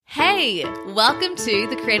Hey, welcome to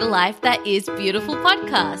the Create a Life That Is Beautiful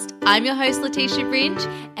podcast. I'm your host, Letitia Ringe,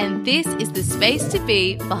 and this is the space to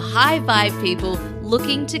be for high vibe people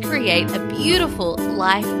looking to create a beautiful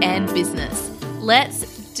life and business.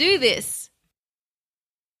 Let's do this.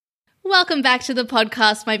 Welcome back to the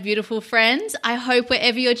podcast, my beautiful friends. I hope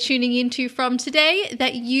wherever you're tuning into from today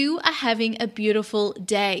that you are having a beautiful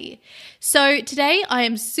day. So today I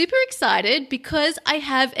am super excited because I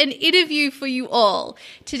have an interview for you all.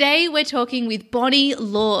 Today we're talking with Bonnie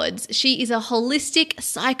Lords. She is a holistic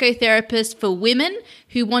psychotherapist for women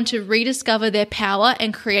who want to rediscover their power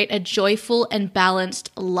and create a joyful and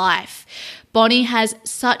balanced life. Bonnie has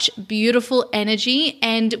such beautiful energy,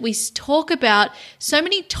 and we talk about so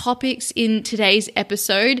many topics in today's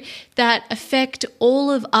episode that affect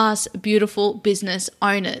all of us beautiful business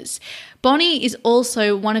owners. Bonnie is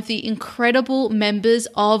also one of the incredible members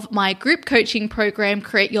of my group coaching program,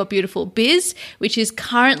 Create Your Beautiful Biz, which is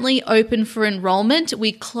currently open for enrollment.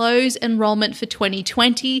 We close enrollment for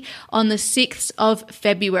 2020 on the 6th of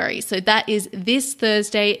February. So that is this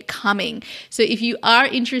Thursday coming. So if you are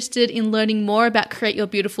interested in learning more about Create Your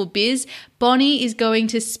Beautiful Biz, Bonnie is going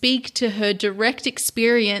to speak to her direct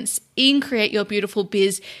experience in Create Your Beautiful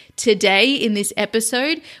Biz today in this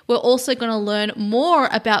episode. We're also going to learn more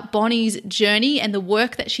about Bonnie's journey and the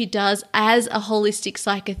work that she does as a holistic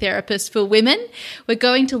psychotherapist for women. We're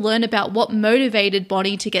going to learn about what motivated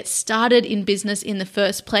Bonnie to get started in business in the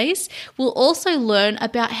first place. We'll also learn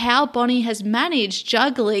about how Bonnie has managed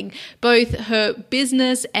juggling both her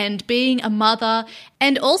business and being a mother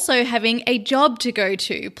and also having a job to go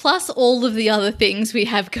to, plus all of the other things we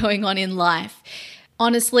have going on in life.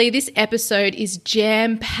 Honestly, this episode is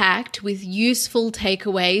jam-packed with useful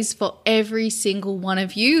takeaways for every single one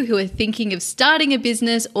of you who are thinking of starting a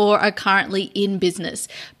business or are currently in business.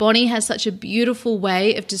 Bonnie has such a beautiful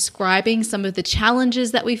way of describing some of the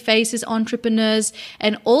challenges that we face as entrepreneurs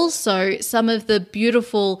and also some of the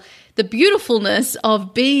beautifulness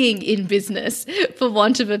of being in business, for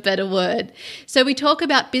want of a better word. So we talk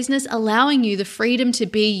about business allowing you the freedom to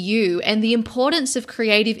be you and the importance of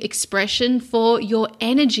creative expression for your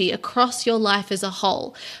energy across your life as a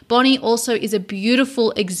whole. Bonnie also is a beautiful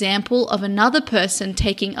example of another person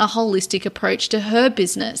taking a holistic approach to her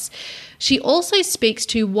business. She also speaks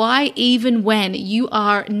to why even when you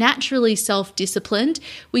are naturally self-disciplined,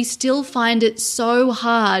 we still find it so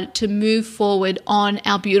hard to move forward on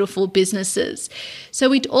our beautiful businesses. So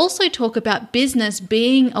we also talk about business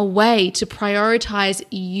being a way to prioritize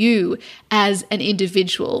you as an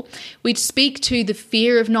individual. We speak to the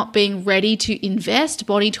fear of not being ready to invest.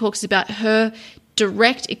 Bonnie talks about her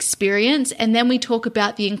direct experience, and then we talk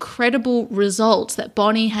about the incredible results that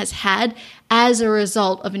Bonnie has had as a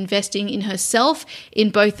result of investing in herself,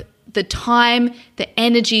 in both the time, the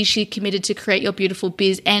energy she committed to Create Your Beautiful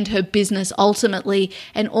Biz and her business ultimately,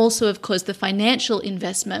 and also, of course, the financial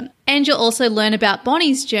investment. And you'll also learn about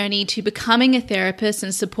Bonnie's journey to becoming a therapist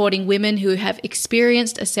and supporting women who have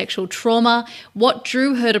experienced a sexual trauma, what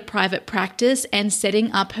drew her to private practice and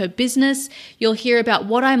setting up her business. You'll hear about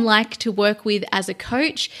what I'm like to work with as a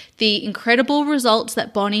coach, the incredible results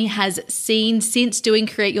that Bonnie has seen since doing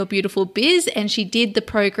Create Your Beautiful Biz, and she did the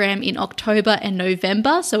program in October and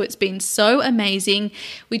November, so it's been so amazing.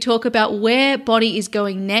 We talk about where Bonnie is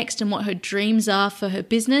going next and what her dreams are for her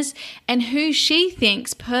business and who she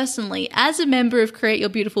thinks personally as a member of Create Your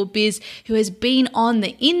Beautiful Biz who has been on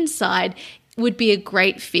the inside would be a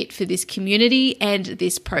great fit for this community and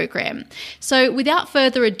this program. So without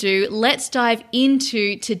further ado, let's dive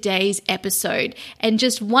into today's episode. And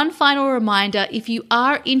just one final reminder, if you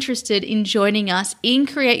are interested in joining us in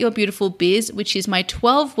Create Your Beautiful Biz, which is my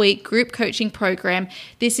 12-week group coaching program,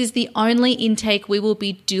 this is the only intake we will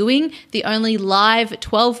be doing, the only live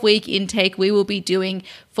 12-week intake we will be doing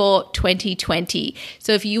for 2020.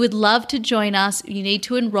 So if you would love to join us, you need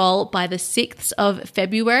to enroll by the 6th of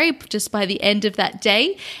February, just by the end of that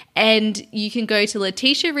day. And you can go to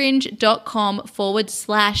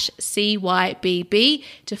letitiaringe.com/CYBB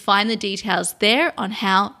to find the details there on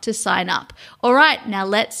how to sign up. All right, now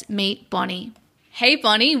let's meet Bonnie. Hey,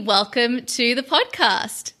 Bonnie, welcome to the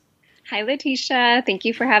podcast. Hi, Letitia. Thank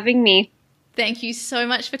you for having me. Thank you so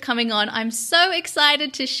much for coming on. I'm so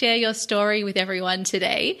excited to share your story with everyone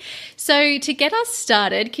today. So to get us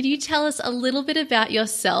started, can you tell us a little bit about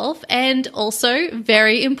yourself and also,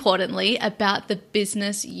 very importantly, about the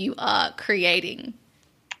business you are creating?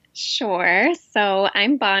 Sure. So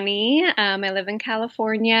I'm Bonnie. I live in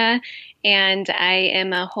California, and I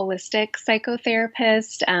am a holistic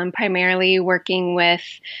psychotherapist, primarily working with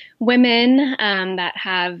women that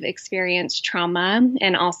have experienced trauma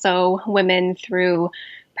and also women through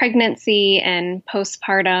pregnancy and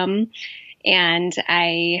postpartum. And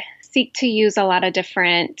I seek to use a lot of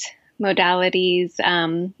different modalities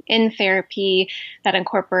in therapy that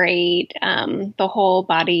incorporate the whole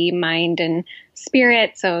body, mind, and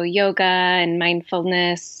spirit. So yoga and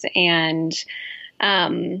mindfulness. And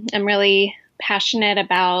I'm really passionate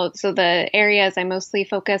about, so the areas I mostly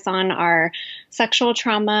focus on are sexual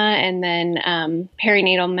trauma and then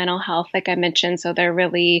perinatal mental health, like I mentioned. So they're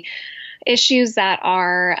really issues that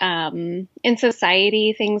are in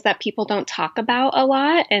society, things that people don't talk about a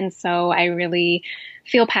lot. And so I really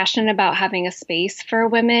feel passionate about having a space for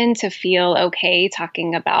women to feel okay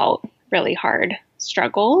talking about really hard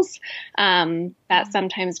struggles that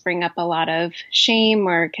sometimes bring up a lot of shame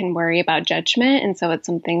or can worry about judgment. And so it's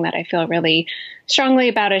something that I feel really strongly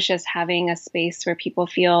about, is just having a space where people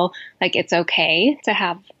feel like it's okay to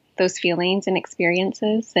have those feelings and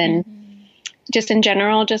experiences, and just in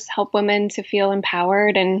general, just help women to feel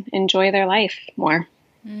empowered and enjoy their life more.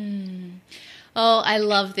 Oh, I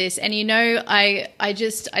love this. And I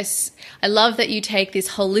love that you take this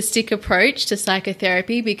holistic approach to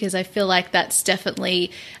psychotherapy, because I feel like that's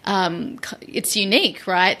definitely, it's unique,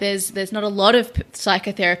 right? There's not a lot of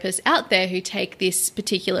psychotherapists out there who take this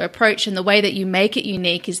particular approach. And the way that you make it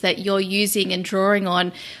unique is that you're using and drawing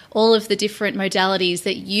on all of the different modalities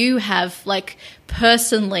that you have like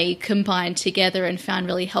personally combined together and found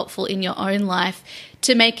really helpful in your own life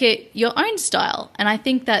to make it your own style. And I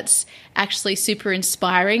think that's actually super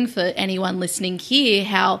inspiring for anyone listening here,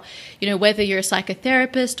 how, whether you're a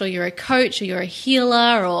psychotherapist or you're a coach or you're a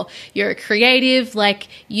healer or you're a creative, like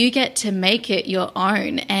you get to make it your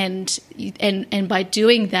own. And by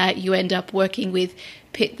doing that, you end up working with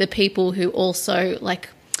the people who also like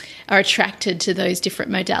are attracted to those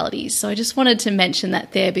different modalities. So I just wanted to mention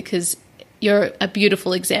that there, because you're a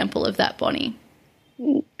beautiful example of that, Bonnie.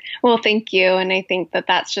 Well, thank you. And I think that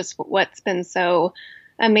that's just what's been so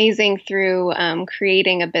amazing through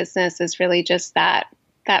creating a business, is really just that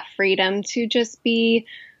freedom to just be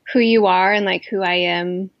who you are and like who I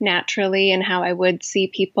am naturally and how I would see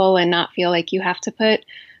people, and not feel like you have to put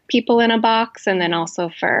people in a box. And then also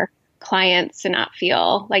for clients to not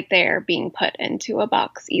feel like they're being put into a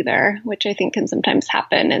box either, which I think can sometimes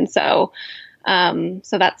happen. And so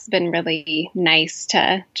that's been really nice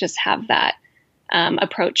to just have that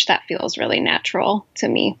approach that feels really natural to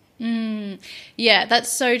me. Yeah,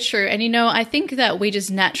 that's so true. And, I think that we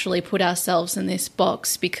just naturally put ourselves in this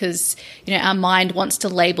box because, our mind wants to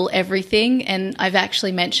label everything. And I've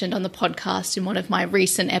actually mentioned on the podcast in one of my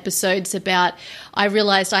recent episodes about, I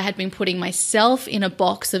realized I had been putting myself in a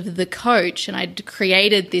box of the coach, and I'd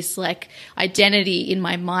created this like identity in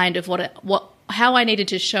my mind of how I needed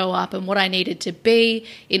to show up and what I needed to be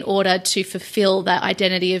in order to fulfill that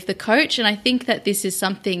identity of the coach. And I think that this is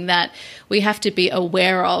something that we have to be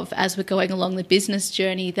aware of as we're going along the business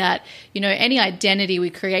journey, that, any identity we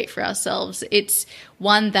create for ourselves, it's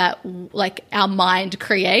one that like our mind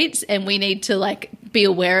creates, and we need to like be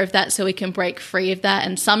aware of that so we can break free of that.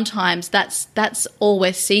 And sometimes that's all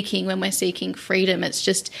we're seeking when we're seeking freedom. It's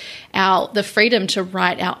just the freedom to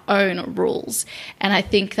write our own rules. And I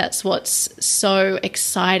think that's what's so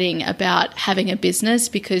exciting about having a business,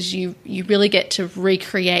 because you really get to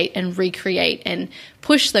recreate and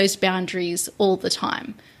push those boundaries all the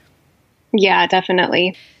time. Yeah,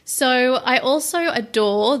 definitely. So I also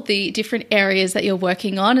adore the different areas that you're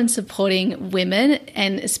working on and supporting women,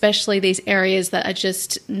 and especially these areas that are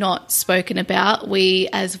just not spoken about. We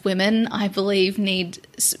as women, I believe, need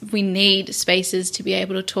spaces to be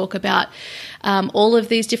able to talk about all of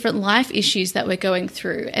these different life issues that we're going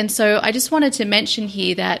through. And so I just wanted to mention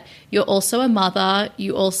here that you're also a mother.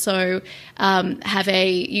 You also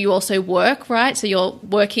you also work, right? So you're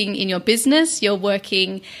working in your business. You're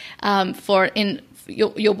working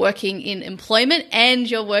you're working in employment, and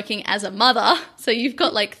you're working as a mother. So you've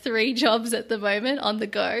got like 3 jobs at the moment on the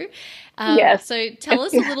go. Yes. So tell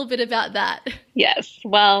us a little bit about that. Yes.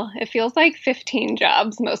 Well, it feels like 15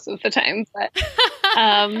 jobs most of the time, but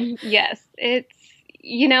yes, it's,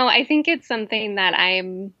 I think it's something that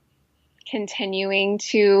I'm continuing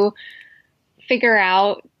to figure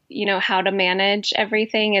out, how to manage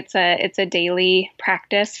everything. It's a daily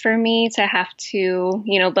practice for me to have to,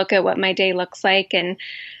 look at what my day looks like and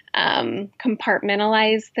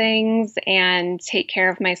compartmentalize things and take care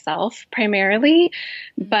of myself primarily.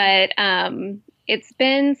 But it's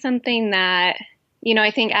been something that,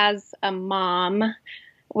 I think as a mom,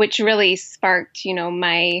 which really sparked,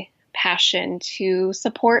 my passion to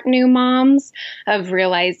support new moms, of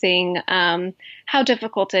realizing how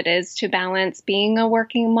difficult it is to balance being a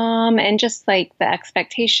working mom and just like the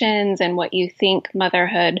expectations and what you think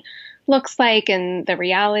motherhood looks like and the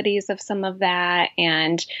realities of some of that,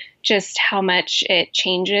 and just how much it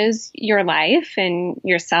changes your life and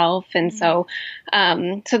yourself. And so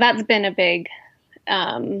that's been a big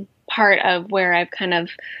part of where I've kind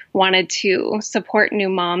of wanted to support new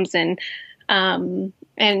moms. And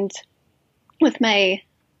with my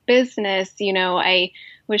business, I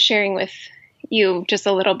was sharing with you just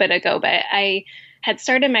a little bit ago, but I had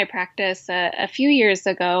started my practice a few years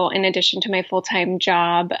ago in addition to my full-time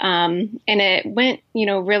job. And it went,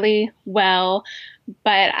 really well,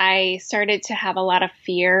 but I started to have a lot of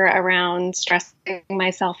fear around stressing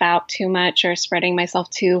myself out too much or spreading myself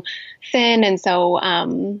too thin. And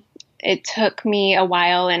so, it took me a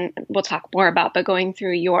while, and we'll talk more about, but going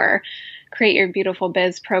through your Create Your Beautiful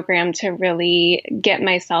Biz program to really get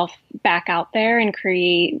myself back out there and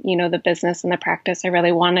create, the business and the practice I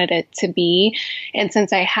really wanted it to be. And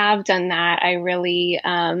since I have done that, I really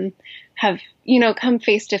have, come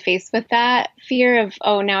face to face with that fear of,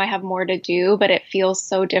 oh, now I have more to do, but it feels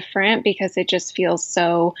so different because it just feels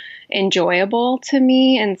so enjoyable to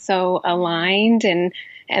me and so aligned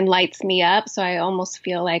and lights me up. So I almost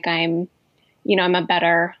feel like I'm a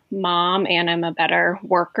better mom and I'm a better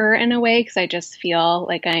worker in a way, because I just feel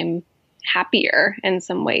like I'm happier in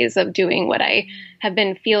some ways of doing what I have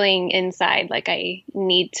been feeling inside like I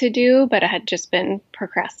need to do, but I had just been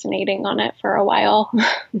procrastinating on it for a while.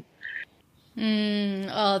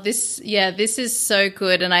 This is so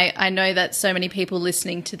good. And I know that so many people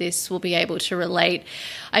listening to this will be able to relate.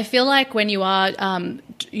 I feel like when you are,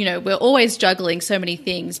 we're always juggling so many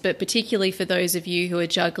things, but particularly for those of you who are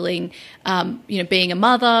juggling, being a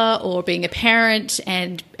mother or being a parent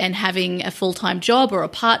and having a full-time job or a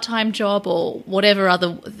part-time job or whatever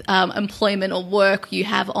other employment or work you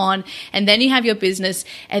have on. And then you have your business,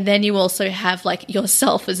 and then you also have like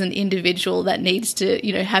yourself as an individual that needs to,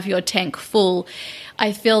 have your tank full.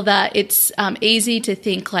 I feel that it's easy to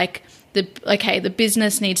think like, the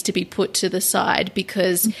business needs to be put to the side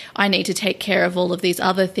because I need to take care of all of these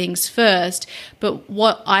other things first. But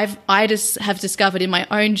what I just have discovered in my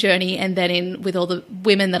own journey, and then with all the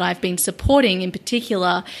women that I've been supporting in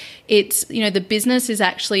particular, it's, the business is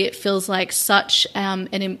actually, it feels like such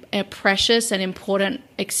a precious and important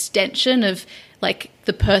extension of like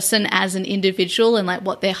the person as an individual and like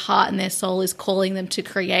what their heart and their soul is calling them to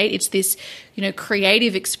create. It's this,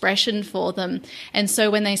 creative expression for them. And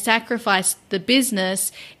so when they sacrifice the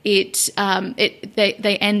business, they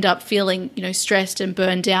end up feeling, stressed and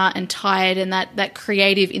burned out and tired, and that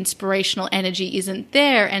creative inspirational energy isn't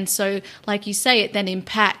there. And so, like you say, it then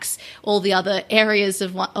impacts all the other areas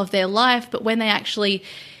of their life. But when they actually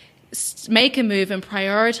make a move and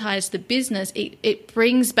prioritize the business, it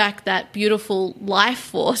brings back that beautiful life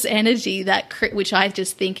force energy which I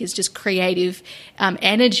just think is just creative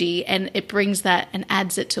energy, and it brings that and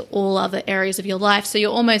adds it to all other areas of your life. So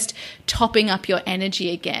you're almost topping up your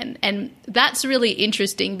energy again. And that's really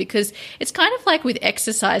interesting because it's kind of like with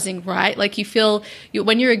exercising, right? Like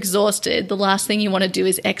when you're exhausted, the last thing you want to do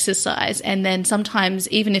is exercise. And then sometimes,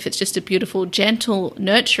 even if it's just a beautiful, gentle,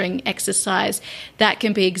 nurturing exercise, that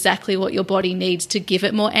can be exactly what your body needs to give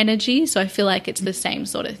it more energy. So I feel like it's the same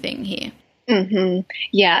sort of thing here. Mm-hmm.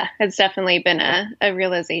 Yeah, it's definitely been a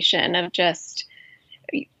realization of just,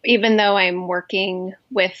 even though I'm working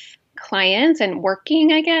with clients and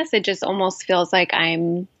working, I guess, it just almost feels like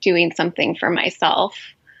I'm doing something for myself,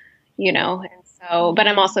 and so, but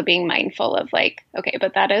I'm also being mindful of like, okay,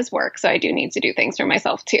 but that is work. So I do need to do things for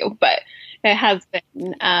myself too. But it has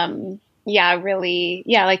been, really,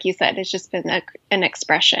 like you said, it's just been an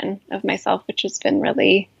expression of myself, which has been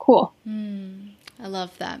really cool. I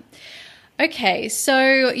love that. Okay,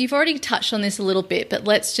 so you've already touched on this a little bit, but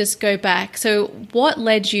let's just go back. So what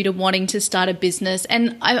led you to wanting to start a business?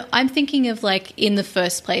 And I'm thinking of like in the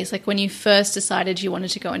first place, like when you first decided you wanted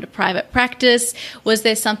to go into private practice, was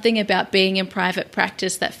there something about being in private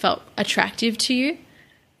practice that felt attractive to you?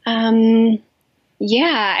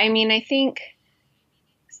 Yeah, I mean, I think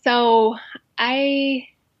so. I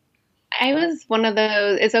was one of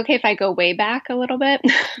those, it's okay if I go way back a little bit?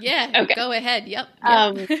 Yeah, okay. Go ahead. Yep.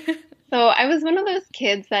 So I was one of those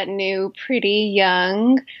kids that knew pretty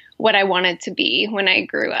young what I wanted to be when I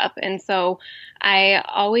grew up. And so I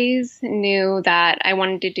always knew that I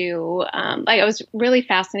wanted to do, I was really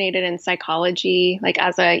fascinated in psychology, like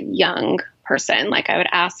as a young person. Like I would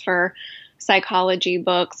ask for psychology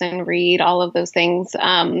books and read all of those things.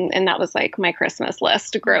 And that was like my Christmas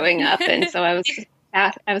list growing up. And so I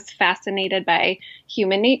was fascinated by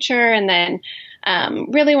human nature, and then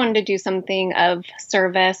really wanted to do something of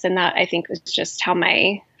service. And that I think was just how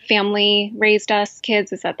my family raised us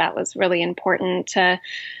kids, is that was really important to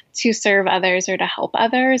to serve others or to help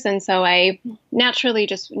others. And so I naturally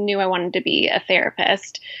just knew I wanted to be a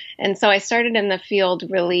therapist. And so I started in the field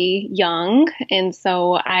really young. And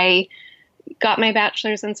so I got my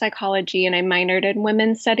bachelor's in psychology and I minored in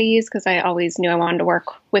women's studies because I always knew I wanted to work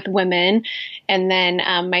with women. And then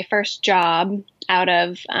my first job out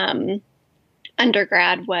of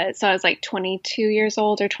undergrad so I was like 22 years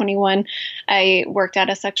old or 21. I worked at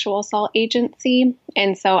a sexual assault agency.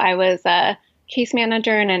 And so I was a case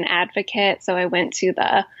manager and an advocate. So I went to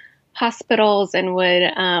the hospitals and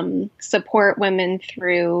would support women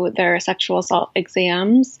through their sexual assault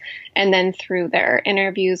exams and then through their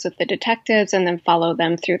interviews with the detectives and then follow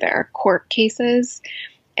them through their court cases.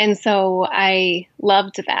 And so I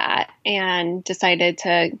loved that and decided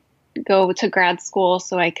to go to grad school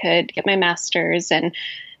so I could get my master's and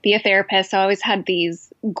be a therapist. So I always had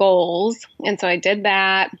these goals. And so I did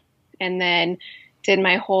that and then did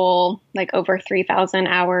my whole over 3,000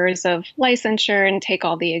 hours of licensure and take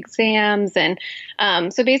all the exams. And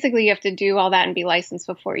so basically you have to do all that and be licensed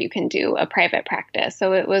before you can do a private practice.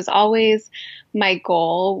 So it was always my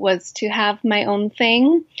goal was to have my own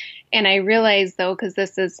thing. And I realized though, because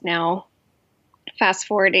this is now fast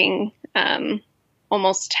forwarding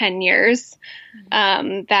almost 10 years,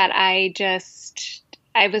 that I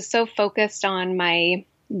was so focused on my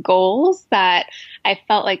goals that I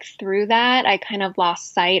felt like through that, I kind of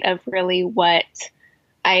lost sight of really what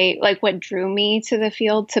drew me to the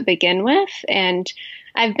field to begin with. And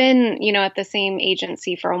I've been, at the same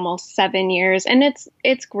agency for almost 7 years and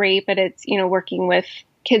it's great, but it's, working with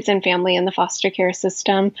kids and family in the foster care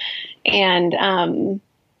system. And,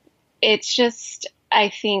 it's just, I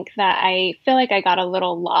think that I feel like I got a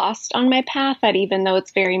little lost on my path, that even though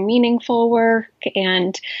it's very meaningful work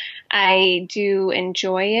and I do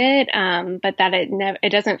enjoy it, but that it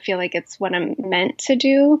doesn't feel like it's what I'm meant to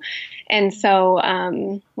do. And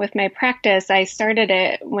so with my practice, I started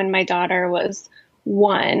it when my daughter was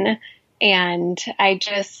 1, and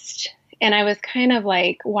I was kind of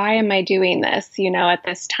like, why am I doing this, at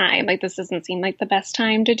this time? This doesn't seem like the best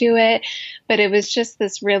time to do it. But it was just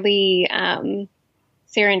this really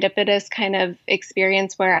serendipitous kind of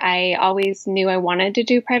experience where I always knew I wanted to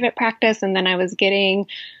do private practice. And then I was getting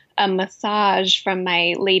a massage from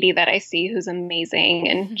my lady that I see who's amazing.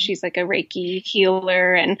 And she's like a Reiki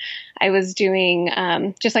healer. And I was doing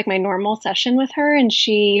just like my normal session with her. And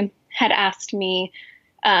she had asked me,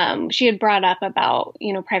 she had brought up about,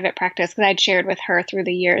 private practice because I'd shared with her through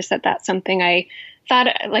the years that that's something I thought,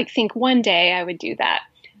 think one day I would do that.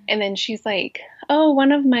 And then she's like, oh,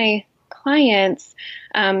 one of my clients,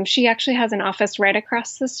 she actually has an office right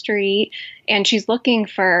across the street and she's looking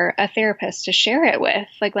for a therapist to share it with.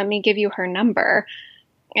 Let me give you her number.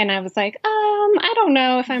 And I was like, I don't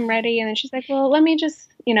know if I'm ready. And then she's like, well, let me just,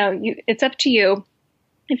 it's up to you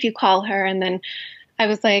if you call her. And then I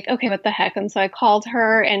was like, okay, what the heck? And so I called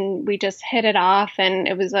her and we just hit it off and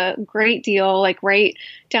it was a great deal, right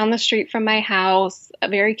down the street from my house,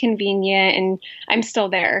 very convenient. And I'm still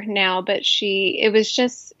there now, but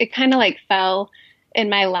it kind of fell in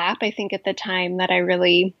my lap, I think at the time that I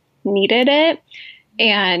really needed it.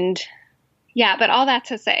 And yeah, but all that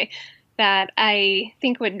to say that I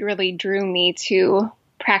think what really drew me to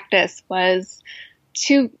practice was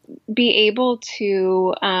to be able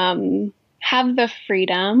to, have the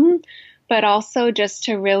freedom, but also just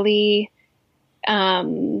to really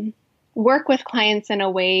work with clients in a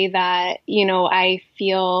way that, but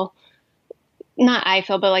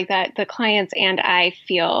that the clients and I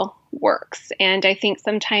feel works. And I think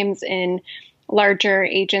sometimes in larger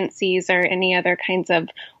agencies or any other kinds of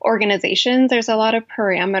organizations, there's a lot of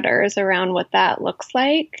parameters around what that looks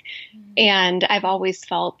like. And I've always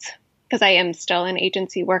felt, because I am still in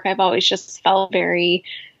agency work, I've always just felt very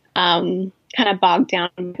kind of bogged down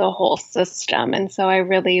the whole system. And so I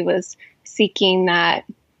really was seeking that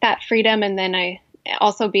freedom. And then I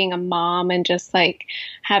also being a mom and just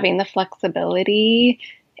having the flexibility.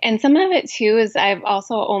 And some of it too is I've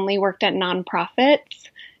also only worked at nonprofits.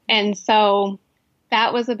 And so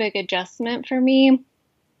that was a big adjustment for me,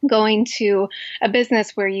 going to a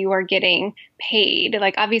business where you are getting paid.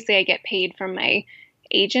 Obviously I get paid from my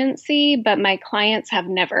agency, but my clients have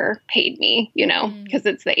never paid me, because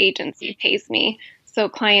it's the agency pays me. So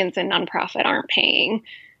clients in nonprofit aren't paying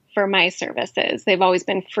for my services. They've always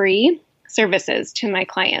been free services to my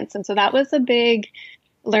clients. And so that was a big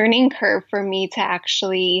learning curve for me to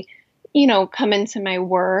actually, come into my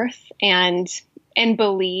worth and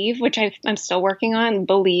believe, which I'm still working on,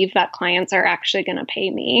 believe that clients are actually going to pay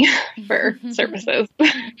me for services.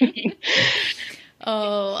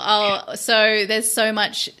 So there's so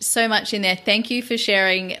much in there. Thank you for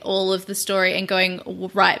sharing all of the story and going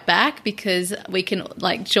right back, because we can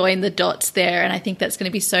like join the dots there. And I think that's going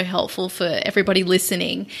to be so helpful for everybody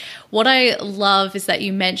listening. What I love is that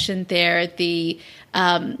you mentioned there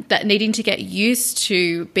that needing to get used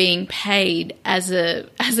to being paid as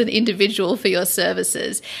an individual for your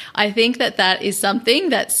services. I think that is something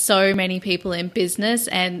that so many people in business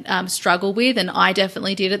and struggle with, and I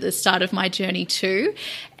definitely did at the start of my journey too.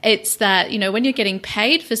 It's that, when you're getting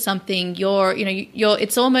paid for something,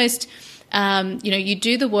 it's almost you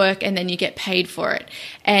do the work and then you get paid for it,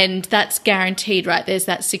 and that's guaranteed, right? There's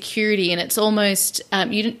that security, and it's almost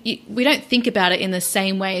we don't think about it in the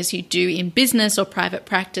same way as you do in business or private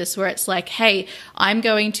practice, where it's like, hey, I'm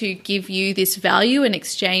going to give you this value and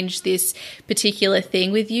exchange this particular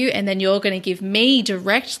thing with you, and then you're going to give me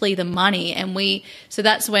directly the money. And so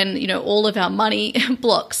that's when all of our money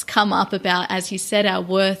blocks come up about, as you said, our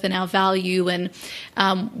worth and our value, and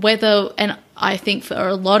I think for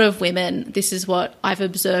a lot of women, this is what I've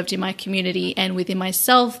observed in my community and within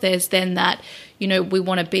myself. There's then that, we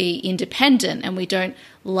want to be independent, and we don't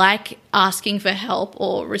like asking for help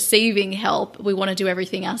or receiving help. We want to do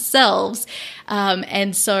everything ourselves.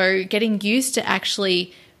 And so getting used to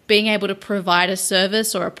actually being able to provide a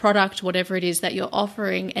service or a product, whatever it is that you're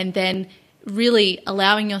offering, and then really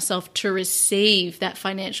allowing yourself to receive that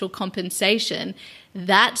financial compensation,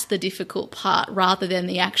 that's the difficult part, rather than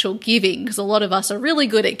the actual giving, because a lot of us are really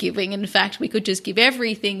good at giving. In fact, we could just give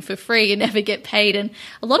everything for free and never get paid, and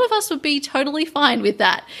a lot of us would be totally fine with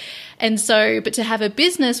that. And so, but to have a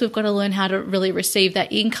business, we've got to learn how to really receive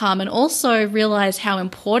that income, and also realize how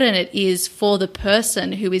important it is for the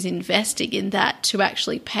person who is investing in that to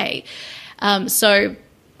actually pay. So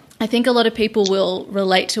I think a lot of people will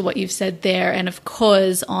relate to what you've said there. And of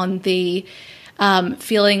course, on the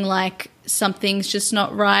feeling like something's just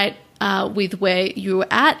not right with where you're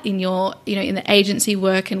at in your, in the agency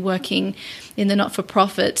work and working in the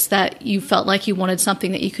not-for-profits, that you felt like you wanted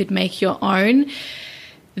something that you could make your own.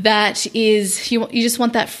 That is, you just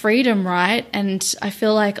want that freedom, right? And I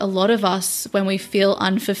feel like a lot of us, when we feel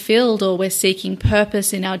unfulfilled or we're seeking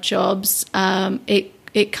purpose in our jobs,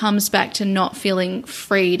 it comes back to not feeling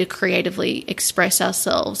free to creatively express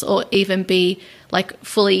ourselves, or even be like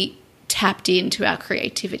fully tapped into our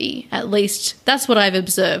creativity. At least that's what I've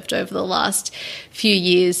observed over the last few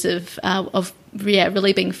years of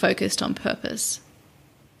really being focused on purpose.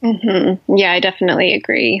 Mm-hmm. Yeah, I definitely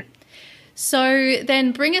agree. So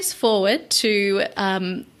then bring us forward to,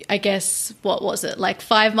 I guess, what was it, like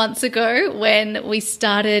 5 months ago when we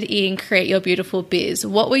started in Create Your Beautiful Biz.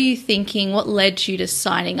 What were you thinking? What led you to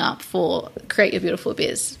signing up for Create Your Beautiful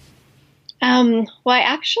Biz? Well,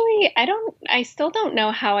 I still don't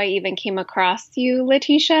know how I even came across you,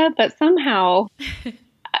 Letitia, but somehow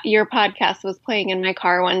your podcast was playing in my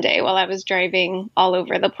car one day while I was driving all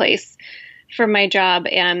over the place for my job,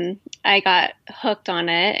 and I got hooked on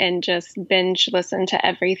it and just binge listened to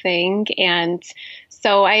everything. And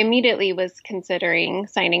so I immediately was considering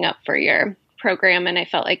signing up for your program, and I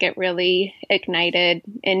felt like it really ignited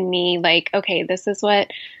in me, like, okay, this is what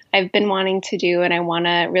I've been wanting to do, and I want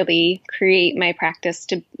to really create my practice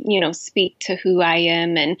to, speak to who I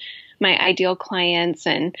am and my ideal clients.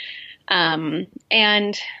 And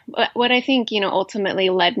what I think, ultimately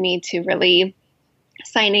led me to really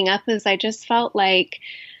signing up is I just felt like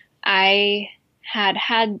I had,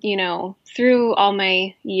 through all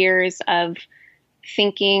my years of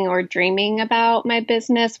thinking or dreaming about my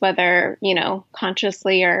business, whether,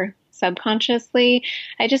 consciously or subconsciously,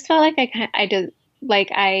 I just felt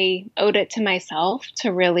like I owed it to myself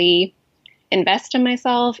to really invest in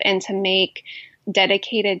myself, and to make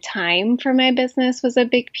dedicated time for my business was a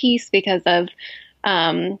big piece because of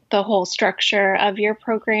the whole structure of your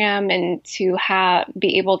program, and to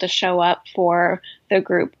be able to show up for the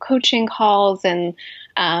group coaching calls. And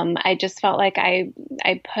I just felt like I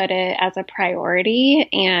put it as a priority,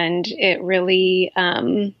 and it really,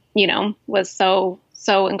 was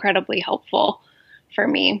so incredibly helpful for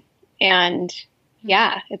me. And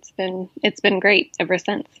yeah, it's been great ever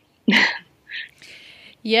since.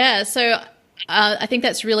 Yeah. So I think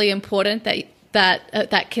that's really important,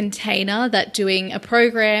 that container, that doing a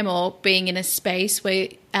program or being in a space where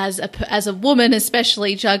as a woman,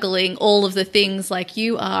 especially juggling all of the things like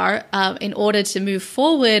you are, in order to move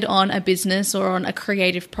forward on a business or on a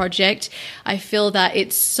creative project, I feel that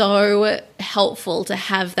it's so helpful to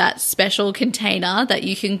have that special container that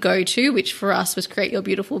you can go to, which for us was Create Your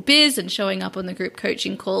Beautiful Biz, and showing up on the group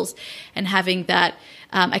coaching calls and having that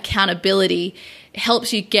accountability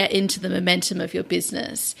helps you get into the momentum of your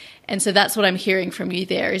business. And so that's what I'm hearing from you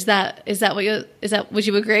there. Would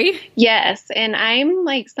you agree? Yes. And I'm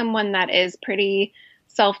like someone that is pretty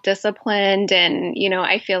self-disciplined, and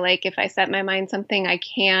I feel like if I set my mind something, I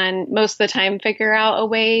can most of the time figure out a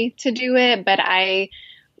way to do it, but I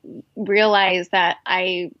realized that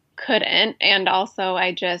I couldn't, and also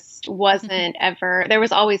I just wasn't ever, there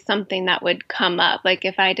was always something that would come up, like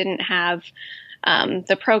if I didn't have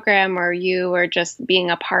the program or you or just being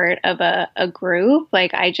a part of a group,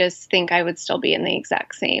 like I just think I would still be in the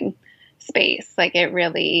exact same space. Like it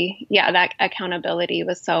really, that accountability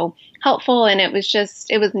was so helpful. And it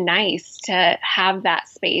was nice to have that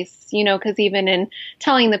space, because even in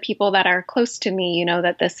telling the people that are close to me,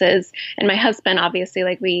 that this is, and my husband,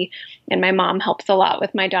 obviously, and my mom helps a lot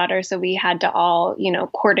with my daughter. So we had to all,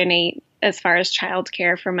 coordinate as far as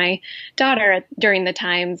childcare for my daughter during the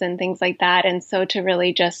times and things like that. And so to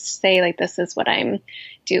really just say like, this is what I'm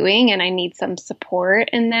doing and I need some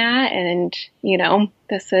support in that. And,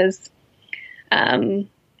 this is,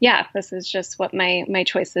 this is just what my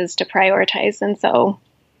choice is to prioritize. And so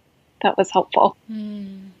that was helpful.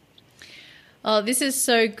 Oh, this is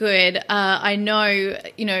so good. I know,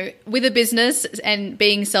 with a business and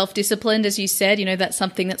being self-disciplined, as you said, that's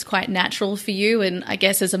something that's quite natural for you. And I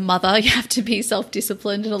guess as a mother, you have to be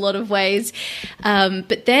self-disciplined in a lot of ways.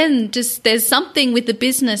 But then there's something with the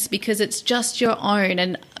business because it's just your own.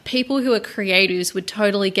 And people who are creatives would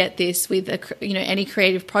totally get this with any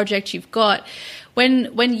creative project you've got.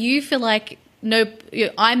 When you feel like, no,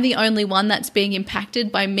 I'm the only one that's being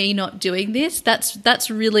impacted by me not doing this.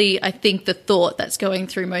 That's really, I think, the thought that's going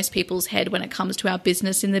through most people's head when it comes to our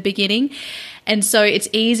business in the beginning. And so it's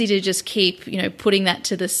easy to just keep, putting that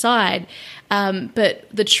to the side. But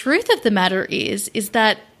the truth of the matter is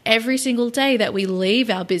that every single day that we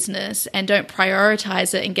leave our business and don't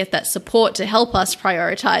prioritize it and get that support to help us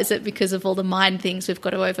prioritize it because of all the mind things we've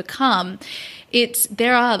got to overcome,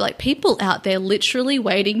 there are like people out there literally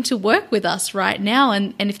waiting to work with us right now.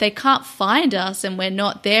 And if they can't find us and we're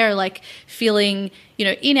not there, like feeling,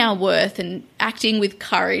 in our worth and acting with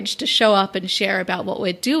courage to show up and share about what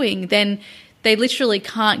we're doing, then they literally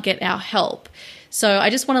can't get our help. So I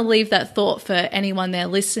just want to leave that thought for anyone there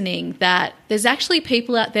listening that there's actually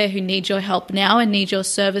people out there who need your help now and need your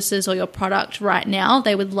services or your product right now.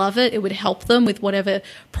 They would love it. It would help them with whatever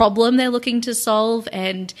problem they're looking to solve.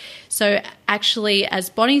 And so actually, as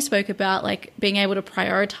Bonnie spoke about, like being able to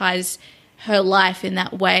prioritize her life in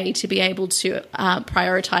that way to be able to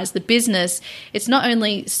prioritize the business, it's not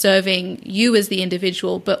only serving you as the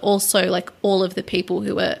individual, but also like all of the people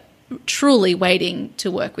who are truly waiting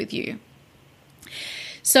to work with you.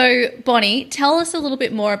 So, Bonnie, tell us a little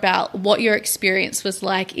bit more about what your experience was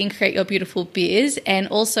like in Create Your Beautiful Biz, and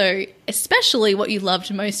also especially what you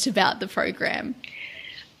loved most about the program.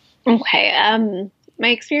 Okay. My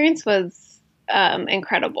experience was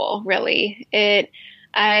incredible, really.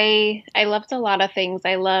 I loved a lot of things.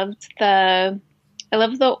 I loved the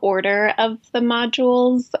order of the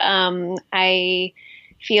modules. I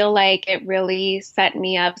feel like it really set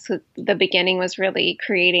me up. So the beginning was really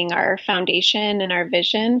creating our foundation and our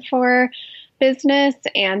vision for business.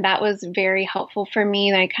 And that was very helpful for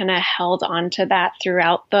me. And I kind of held on to that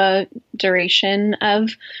throughout the duration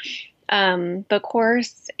of the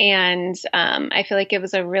course. And I feel like it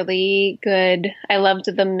was a really good, I loved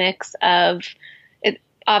the mix of it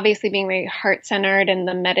obviously being very heart-centered and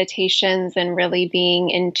the meditations and really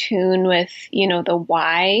being in tune with, the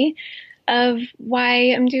why of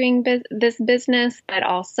why I'm doing this business, but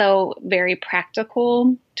also very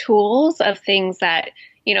practical tools of things that,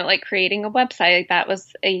 like creating a website. Like that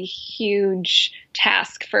was a huge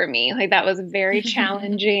task for me. Like that was very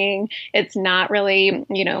challenging. It's not really,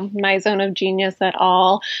 my zone of genius at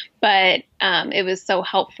all, but it was so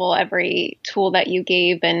helpful. Every tool that you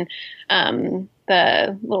gave and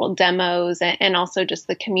the little demos and also just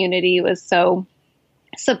the community was so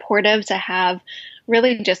supportive to have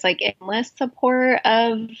really just like endless support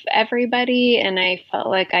of everybody. And I felt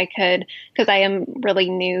like I could, because I am really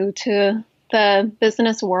new to the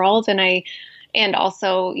business world and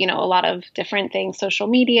also, a lot of different things, social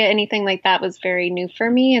media, anything like that was very new for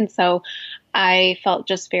me. And so I felt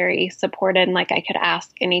just very supported and like I could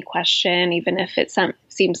ask any question, even if it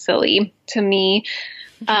seems silly to me.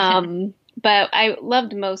 But I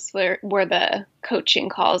loved most were the coaching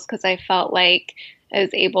calls because I felt like I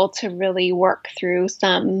was able to really work through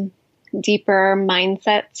some deeper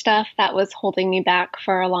mindset stuff that was holding me back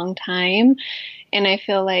for a long time. And I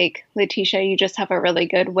feel like, Letitia, you just have a really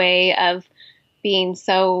good way of being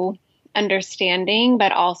so understanding,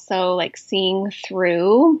 but also like seeing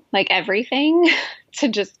through like everything to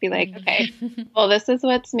just be like, okay, well, this is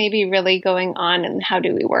what's maybe really going on and how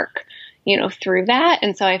do we work, through that.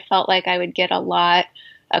 And so I felt like I would get a lot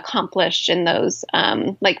accomplished in those,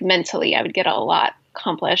 like mentally, I would get a lot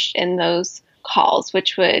accomplished in those calls,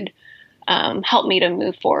 which would help me to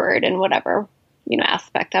move forward in whatever,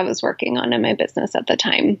 aspect I was working on in my business at the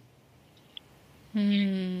time.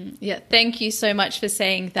 Yeah, thank you so much for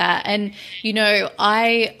saying that. And,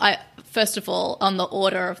 I first of all, on the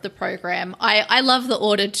order of the program, I love the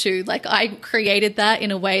order too. Like, I created that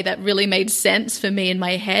in a way that really made sense for me in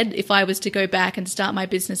my head. If I was to go back and start my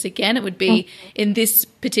business again, it would be in this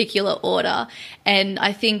particular order. And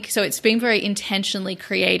I think, so it's been very intentionally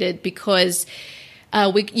created because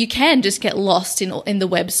you can just get lost in the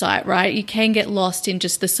website, right? You can get lost in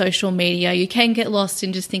just the social media. You can get lost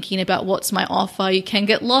in just thinking about what's my offer. You can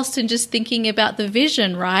get lost in just thinking about the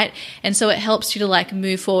vision, right? And so it helps you to like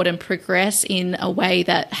move forward and progress in a way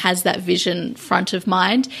that has that vision front of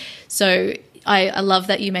mind. So I love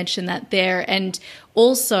that you mentioned that there. And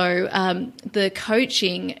also the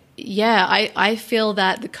coaching, I feel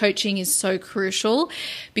that the coaching is so crucial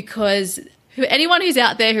because anyone who's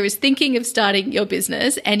out there who is thinking of starting your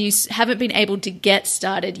business and you haven't been able to get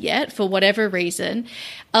started yet for whatever reason,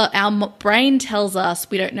 our brain tells us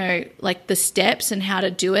we don't know like the steps and how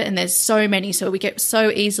to do it. And there's so many, so we get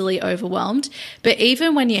so easily overwhelmed. But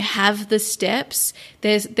even when you have the steps,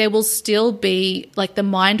 there will still be like the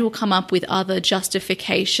mind will come up with other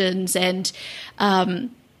justifications and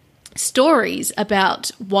stories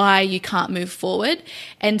about why you can't move forward.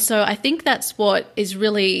 And so I think that's what is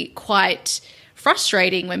really quite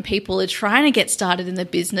frustrating when people are trying to get started in the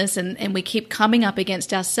business and we keep coming up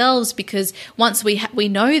against ourselves because once we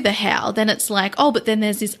know the how, then it's like, oh, but then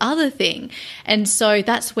there's this other thing. And so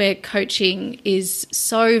that's where coaching is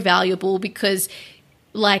so valuable because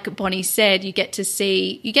like Bonnie said, you get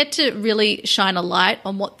to really shine a light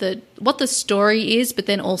on what the story is, but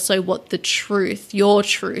then also what your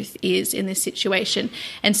truth is in this situation.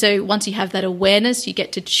 And so once you have that awareness, you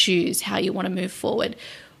get to choose how you want to move forward,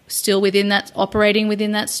 still operating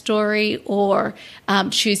within that story or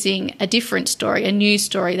choosing a different story, a new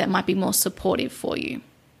story that might be more supportive for you.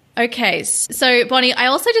 Okay, so Bonnie, I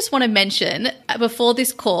also just want to mention before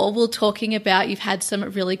this call, we're talking about you've had some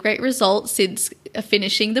really great results since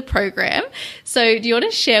finishing the program. So do you want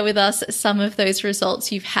to share with us some of those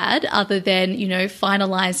results you've had other than,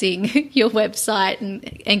 finalizing your website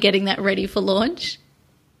and getting that ready for launch?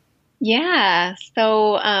 Yeah,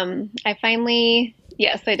 so I finally,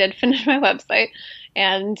 yes, I did finish my website.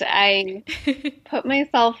 And I put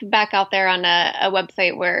myself back out there on a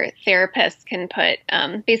website where therapists can put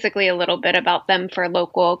basically a little bit about them for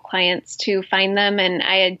local clients to find them. And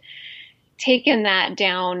I had taken that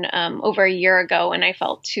down over a year ago and I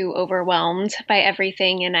felt too overwhelmed by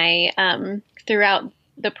everything. And I, throughout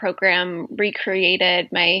the program, recreated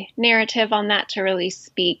my narrative on that to really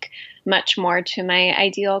speak much more to my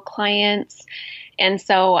ideal clients. And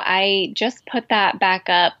so I just put that back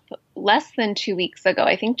up less than 2 weeks ago,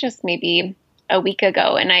 I think just maybe a week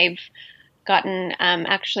ago. And I've gotten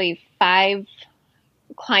actually 5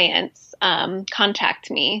 clients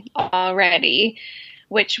contact me already,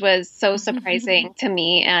 which was so surprising to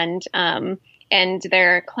me. And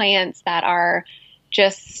they're clients that are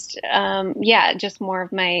just, just more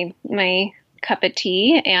of my cup of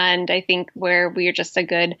tea. And I think where we're just a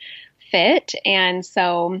good fit. And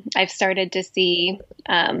so I've started to see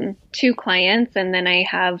 2 clients, and then I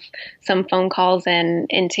have some phone calls and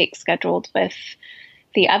intake scheduled with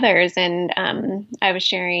the others. And I was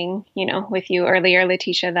sharing, with you earlier,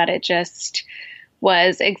 Letitia, that it just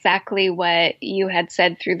was exactly what you had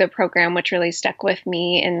said through the program, which really stuck with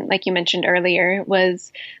me. And like you mentioned earlier,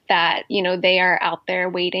 was that, they are out there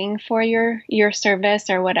waiting for your service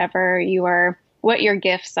or what your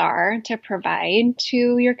gifts are to provide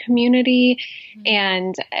to your community. Mm-hmm.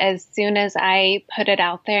 And as soon as I put it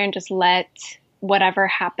out there and just let whatever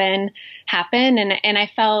happen. And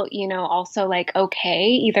I felt, also like, okay,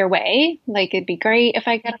 either way, like it'd be great if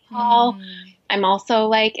I get a call. I'm also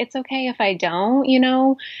like, it's okay if I don't,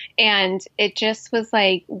 and it just was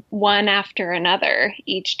like one after another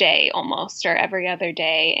each day almost, or every other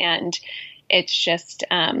day. And it's just,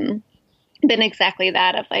 been exactly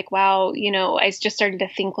that of like, wow, I just started to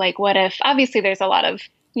think like, what if, obviously there's a lot of,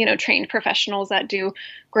 trained professionals that do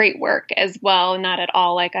great work as well. Not at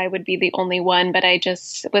all like I would be the only one, but I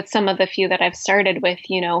just, with some of the few that I've started with,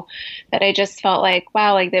 that I just felt like,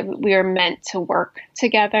 wow, like that we were meant to work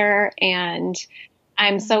together. And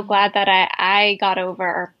I'm so glad that I got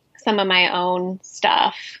over some of my own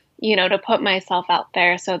stuff, to put myself out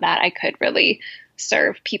there so that I could really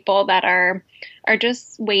serve people that are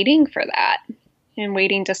just waiting for that. and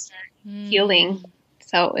waiting to start healing.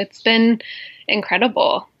 So it's been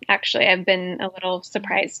incredible. Actually, I've been a little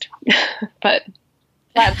surprised, but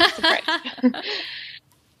glad surprised.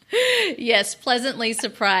 Yes, pleasantly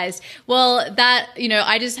surprised. Well, that,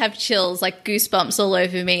 I just have chills, like goosebumps all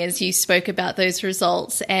over me as you spoke about those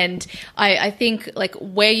results. And I think like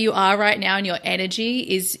where you are right now in your energy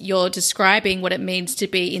is you're describing what it means to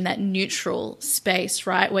be in that neutral space,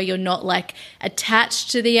 right? Where you're not like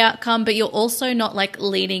attached to the outcome, but you're also not like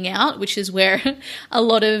leaning out, which is where a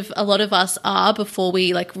lot of us are before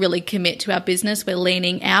we like really commit to our business. We're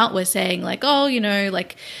leaning out. We're saying like, oh,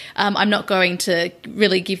 I'm not going to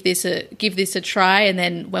really give this a try. And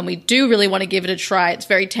then when we do really want to give it a try, it's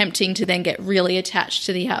very tempting to then get really attached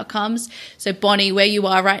to the outcomes. So Bonnie, where you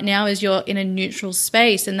are right now is you're in a neutral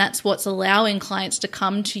space, and that's what's allowing clients to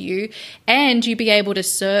come to you and you be able to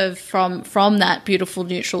serve from that beautiful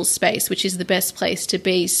neutral space, which is the best place to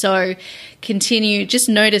be. So just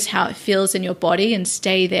notice how it feels in your body and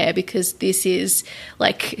stay there, because this is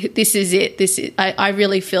it. I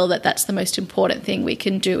really feel that that's the most important thing we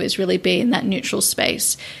can do, is really be in that neutral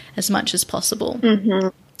space as much as possible,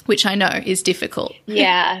 which I know is difficult.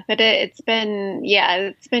 Yeah, but it's been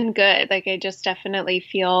good. Like I just definitely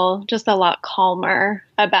feel just a lot calmer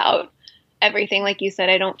about everything. Like you said,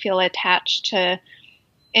 I don't feel attached to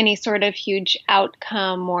any sort of huge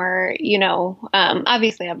outcome or,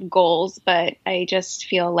 obviously I have goals, but I just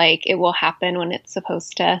feel like it will happen when it's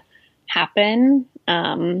supposed to happen.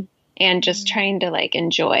 And just trying to like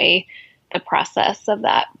enjoy the process of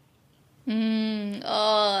that. Oh,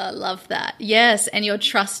 I love that. Yes. And you're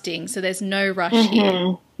trusting. So there's no rush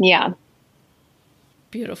here. Yeah.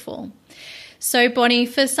 Beautiful. So Bonnie,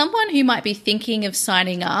 for someone who might be thinking of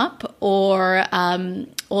signing up or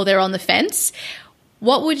they're on the fence,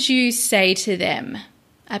 what would you say to them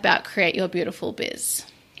about Create Your Beautiful Biz?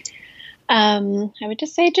 I would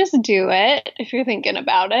just say, just do it if you're thinking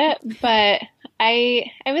about it. But I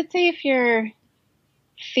would say if you're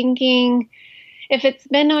thinking, if it's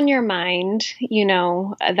been on your mind,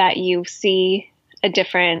 that you see a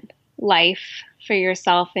different life for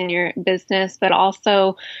yourself and your business, but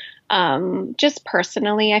also just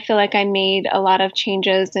personally, I feel like I made a lot of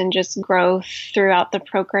changes and just growth throughout the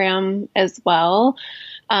program as well.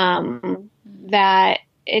 That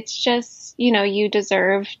it's just, you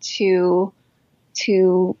deserve to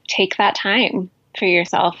take that time for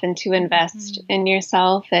yourself and to invest in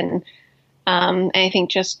yourself. And I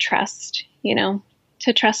think just trust,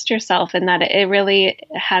 to trust yourself, and that it really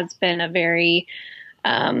has been a very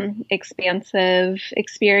expansive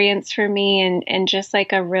experience for me, and just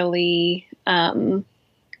like a really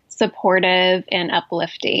supportive and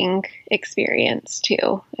uplifting experience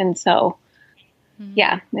too. And so,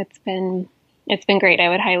 yeah, it's been great. I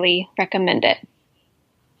would highly recommend it.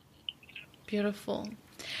 Beautiful.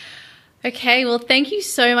 Okay, well, thank you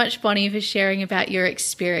so much, Bonnie, for sharing about your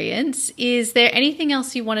experience. Is there anything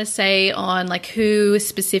else you want to say on like who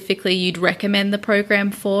specifically you'd recommend the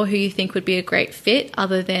program for, who you think would be a great fit,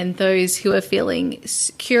 other than those who are feeling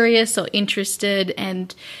curious or interested?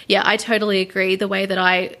 And yeah, I totally agree. The way that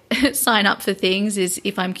I sign up for things is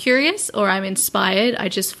if I'm curious or I'm inspired, I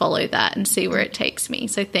just follow that and see where it takes me.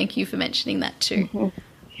 So thank you for mentioning that too.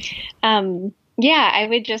 Yeah, I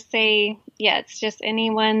would just say, it's just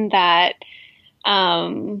anyone that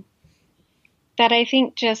that I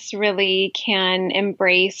think just really can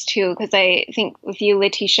embrace too, because I think with you,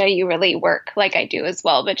 Letitia, you really work like I do as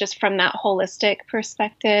well, but just from that holistic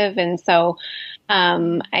perspective. And so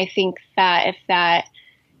I think that if that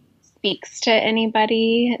speaks to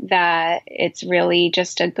anybody, that it's really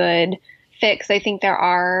just a good fit, because I think there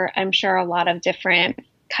are, I'm sure, a lot of different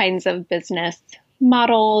kinds of business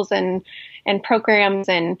models and programs.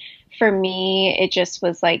 And for me, it just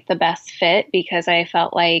was like the best fit, because I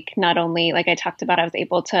felt like not only, like I talked about, I was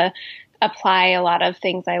able to apply a lot of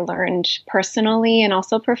things I learned personally and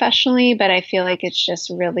also professionally, but I feel like it's just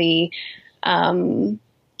really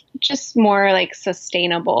just more like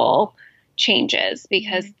sustainable changes,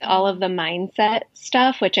 because all of the mindset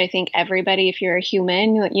stuff, which I think everybody, if you're a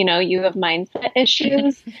human, you have mindset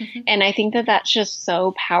issues. And I think that that's just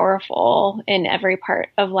so powerful in every part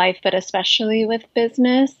of life, but especially with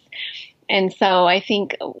business. And so I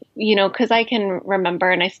think, because I can remember,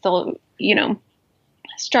 and I still,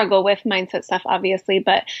 struggle with mindset stuff, obviously,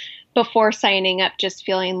 but before signing up, just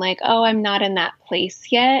feeling like, oh, I'm not in that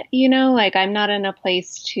place yet, like I'm not in a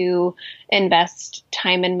place to invest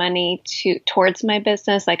time and money towards my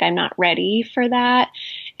business. Like I'm not ready for that.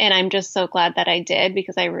 And I'm just so glad that I did,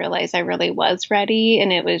 because I realized I really was ready.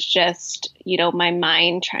 And it was just, my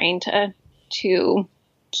mind trying to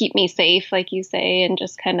keep me safe, like you say, and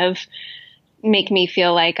just kind of make me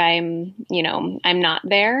feel like I'm not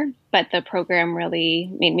there. But the program really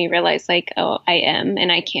made me realize like, oh, I am and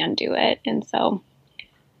I can do it. And so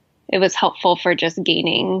it was helpful for just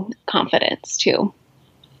gaining confidence too.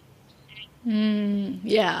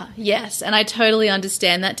 Yeah, yes. And I totally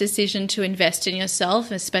understand that decision to invest in yourself,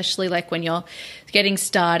 especially like when you're getting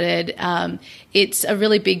started. It's a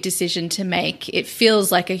really big decision to make. It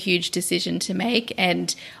feels like a huge decision to make.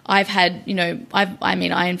 And I've had,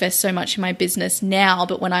 I invest so much in my business now,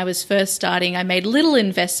 but when I was first starting, I made little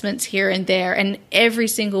investments here and there, and every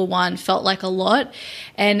single one felt like a lot.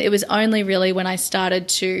 And it was only really when I started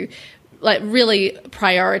to really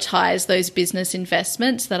prioritize those business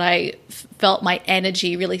investments that I felt my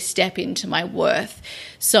energy really step into my worth.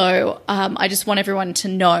 So I just want everyone to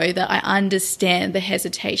know that I understand the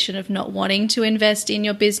hesitation of not wanting to invest in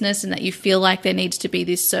your business and that you feel like there needs to be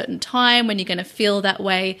this certain time when you're going to feel that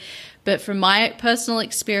way. But from my personal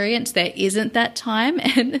experience, there isn't that time,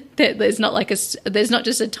 and there's not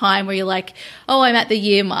just a time where you're like, oh, I'm at the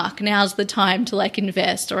year mark, now's the time to like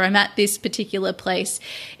invest, or I'm at this particular place.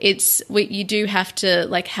 You do have to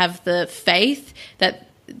like have the faith that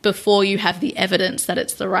before you have the evidence that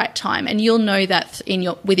it's the right time, and you'll know that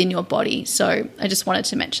within your body. So I just wanted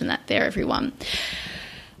to mention that there, everyone.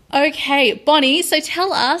 Okay, Bonnie, so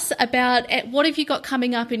tell us about what have you got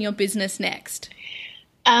coming up in your business next?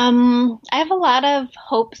 I have a lot of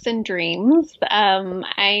hopes and dreams. I'm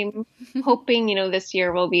hoping, this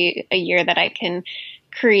year will be a year that I can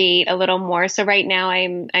create a little more. So right now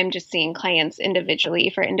I'm just seeing clients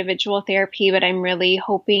individually for individual therapy, but I'm really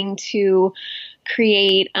hoping to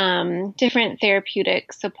create different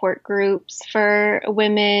therapeutic support groups for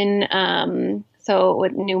women. So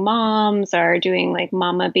with new moms or doing like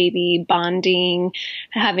mama baby bonding,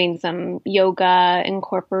 having some yoga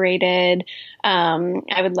incorporated.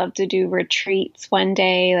 I would love to do retreats one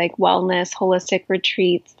day, like wellness, holistic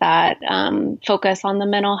retreats that focus on the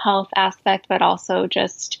mental health aspect, but also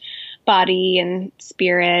just body and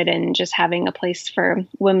spirit, and just having a place for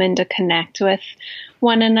women to connect with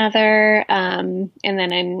one another. And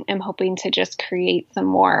then I'm hoping to just create some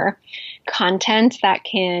more content that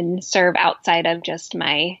can serve outside of just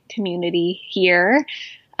my community here,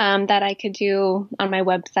 that I could do on my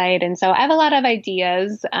website. And so I have a lot of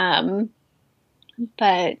ideas,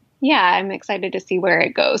 but yeah, I'm excited to see where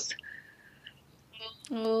it goes.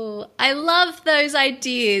 Oh, I love those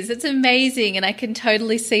ideas. It's amazing. And I can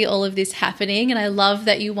totally see all of this happening. And I love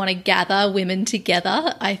that you want to gather women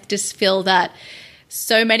together. I just feel that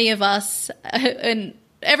so many of us and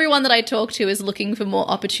everyone that I talk to is looking for more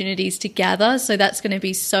opportunities to gather. So that's going to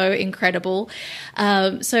be so incredible.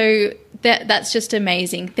 So that's just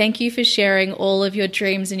amazing. Thank you for sharing all of your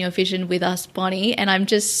dreams and your vision with us, Bonnie. And I'm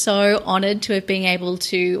just so honored to have been able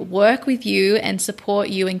to work with you and support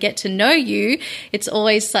you and get to know you. It's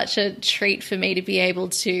always such a treat for me to be able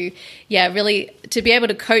to, really to be able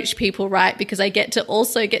to coach people, right? Because I get to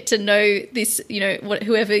know this,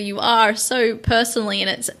 whoever you are so personally.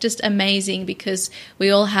 And it's just amazing because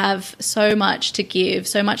we all have so much to give,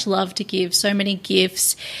 so much love to give, so many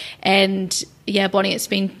gifts. And yeah, Bonnie, it's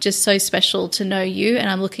been just so special to know you, and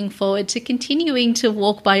I'm looking forward to continuing to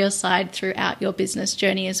walk by your side throughout your business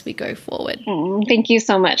journey as we go forward. Thank you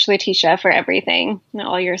so much, Letitia, for everything and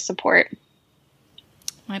all your support.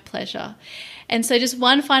 My pleasure. And so just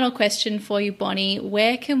one final question for you, Bonnie.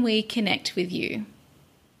 Where can we connect with you?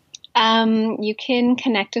 You can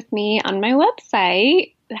connect with me on my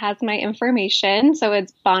website. It has my information. So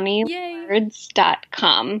it's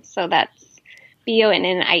bonnielords.com. So that's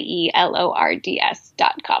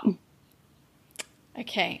BONNIELORDS.com.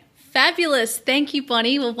 Okay. Fabulous. Thank you,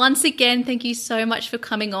 Bonnie. Well, once again, thank you so much for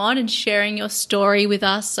coming on and sharing your story with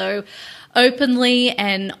us so openly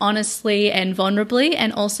and honestly and vulnerably,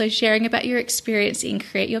 and also sharing about your experience in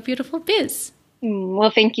Create Your Beautiful Biz. Well,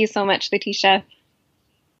 thank you so much, Letitia.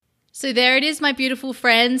 So there it is, my beautiful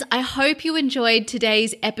friends. I hope you enjoyed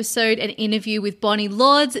today's episode and interview with Bonnie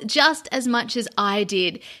Lords just as much as I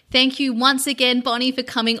did. Thank you once again, Bonnie, for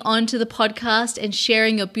coming on to the podcast and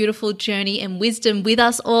sharing your beautiful journey and wisdom with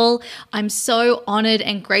us all. I'm so honored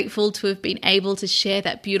and grateful to have been able to share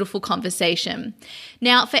that beautiful conversation.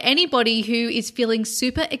 Now, for anybody who is feeling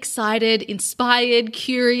super excited, inspired,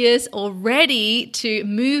 curious, or ready to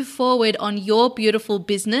move forward on your beautiful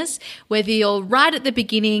business, whether you're right at the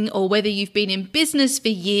beginning or whether you've been in business for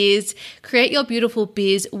years, Create Your Beautiful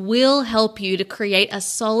Biz will help you to create a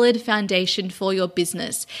solid foundation for your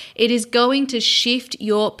business. It is going to shift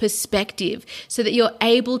your perspective so that you're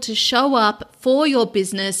able to show up for your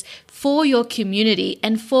business, for your community,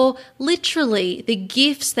 and for literally the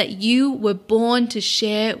gifts that you were born to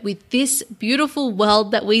share with this beautiful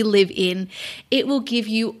world that we live in, it will give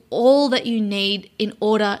you all that you need in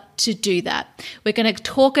order to do that. We're going to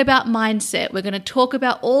talk about mindset. We're going to talk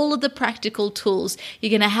about all of the practical tools.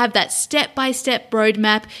 You're going to have that step-by-step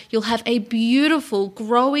roadmap. You'll have a beautiful,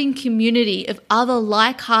 growing community of other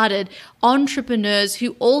like-hearted entrepreneurs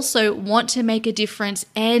who also want to make a difference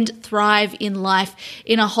and thrive in life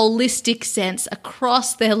in a holistic sense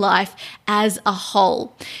across their life as a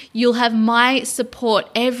whole. You'll have my support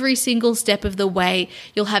every single step of the way.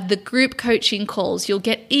 You'll have the group coaching calls. You'll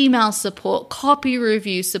get email support, copy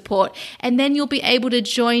review support, and then you'll be able to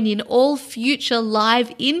join in all future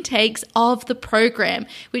live intakes of the program,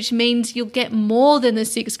 which means you'll get more than the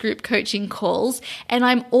 6 group coaching calls. And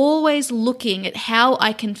I'm always looking at how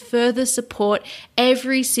I can further support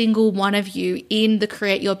every single one of you in the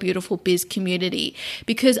Create Your Beautiful Biz community,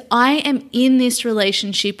 because I am in this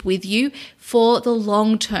relationship with you for the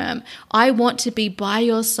long term. I want to be by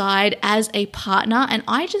your side as a partner, and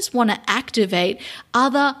I just want to activate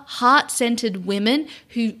other heart-centered women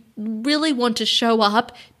who really want to show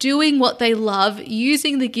up doing what they love,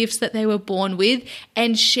 using the gifts that they were born with,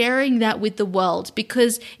 and sharing that with the world.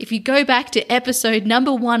 Because if you go back to episode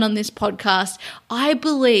number 1 on this podcast, I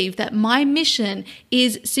believe that my mission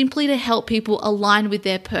is simply to help people align with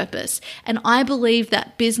their purpose. And I believe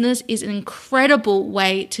that business is an incredible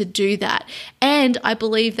way to do that. And I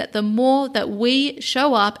believe that the more that we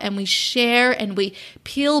show up and we share and we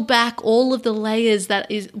peel back all of the layers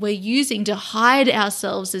that we're using to hide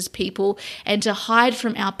ourselves as people and to hide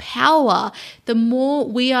from our power, the more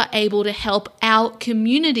we are able to help our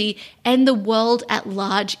community and the world at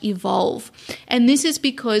large evolve. And this is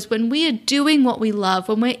because when we are doing what we love,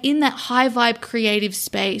 when we're in that high vibe creative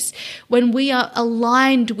space, when we are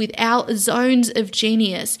aligned with our zones of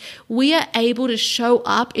genius, we are able to show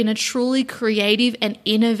up in a truly creative and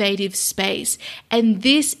innovative space. And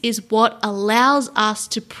this is what allows us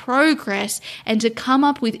to progress and to come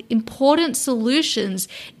up with important solutions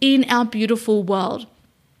in our beautiful world.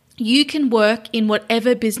 You can work in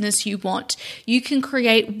whatever business you want. You can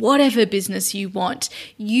create whatever business you want.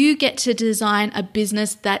 You get to design a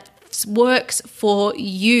business that works for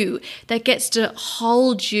you, that gets to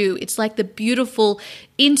hold you. It's like the beautiful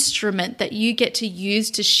instrument that you get to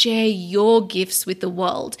use to share your gifts with the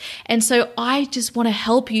world. And so I just want to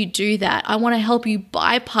help you do that. I want to help you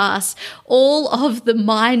bypass all of the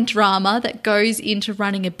mind drama that goes into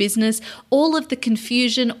running a business, all of the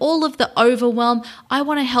confusion, all of the overwhelm. I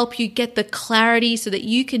want to help you get the clarity so that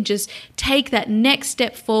you can just take that next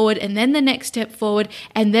step forward, and then the next step forward,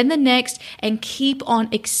 and then the next, and keep on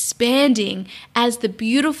expanding as the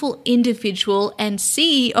beautiful individual and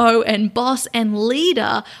CEO and boss and leader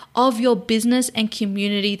of your business and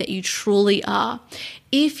community that you truly are.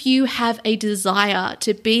 If you have a desire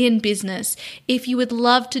to be in business, if you would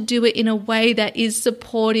love to do it in a way that is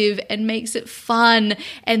supportive and makes it fun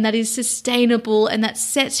and that is sustainable and that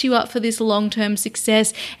sets you up for this long-term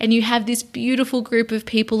success, and you have this beautiful group of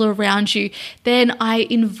people around you, then I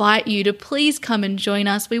invite you to please come and join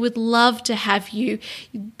us. We would love to have you.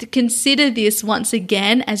 Consider this once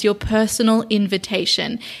again as your personal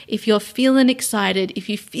invitation. If you're feeling excited, if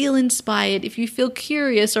you feel inspired, if you feel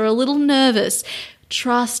curious or a little nervous,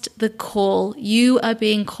 trust the call. You are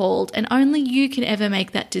being called, and only you can ever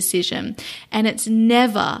make that decision. And it's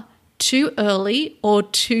never too early or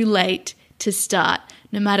too late to start.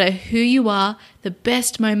 No matter who you are, the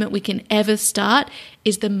best moment we can ever start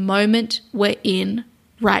is the moment we're in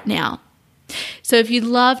right now. So if you'd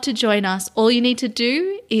love to join us, all you need to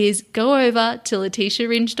do is go over to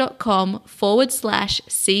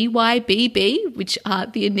leticiaringe.com/CYBB, which are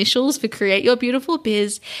the initials for Create Your Beautiful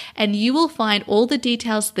Biz, and you will find all the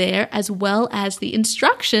details there as well as the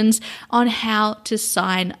instructions on how to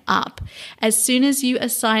sign up. As soon as you are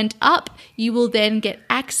signed up, you will then get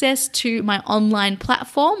access to my online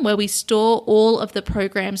platform where we store all of the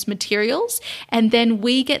program's materials, and then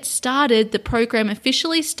we get started. The program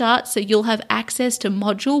officially starts, so you'll have access to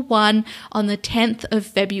Module 1 on the 10th of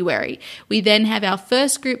February. We then have our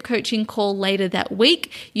first group coaching call later that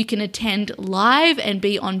week. You can attend live and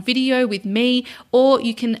be on video with me, or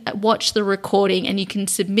you can watch the recording and you can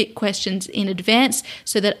submit questions in advance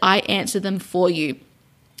so that I answer them for you.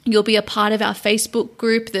 You'll be a part of our Facebook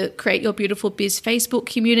group, the Create Your Beautiful Biz Facebook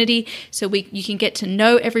community. So you can get to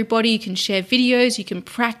know everybody, you can share videos, you can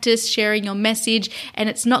practice sharing your message, and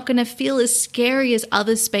it's not going to feel as scary as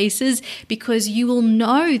other spaces because you will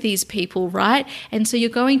know these people, right? And so you're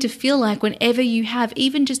going to feel like whenever you have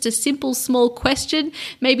even just a simple small question,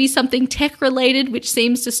 maybe something tech related, which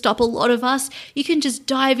seems to stop a lot of us, you can just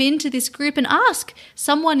dive into this group and ask.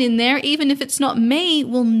 Someone in there, even if it's not me,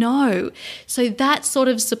 will know. So that sort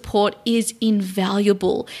of support is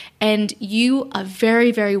invaluable, and you are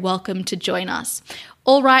very, very welcome to join us.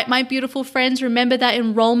 All right, my beautiful friends, remember that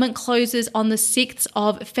enrollment closes on the 6th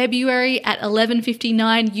of February at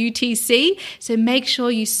 11:59 UTC. So make sure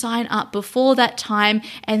you sign up before that time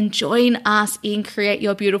and join us in Create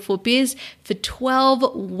Your Beautiful Biz for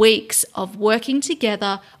 12 weeks of working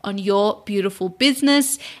together on your beautiful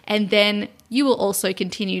business. And then you will also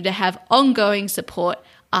continue to have ongoing support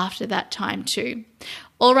after that time too.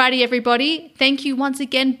 Alrighty, everybody. Thank you once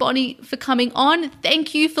again, Bonnie, for coming on.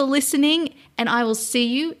 Thank you for listening, and I will see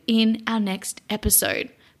you in our next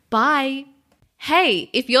episode. Bye.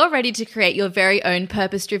 Hey, if you're ready to create your very own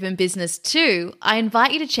purpose-driven business too, I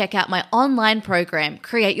invite you to check out my online program,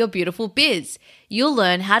 Create Your Beautiful Biz. You'll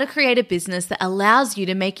learn how to create a business that allows you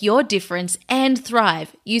to make your difference and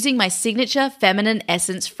thrive using my signature feminine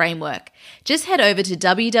essence framework. Just head over to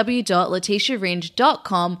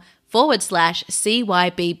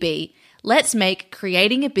www.letitiaringe.com/CYBB. Let's make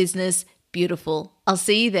creating a business beautiful. I'll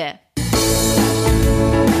see you there.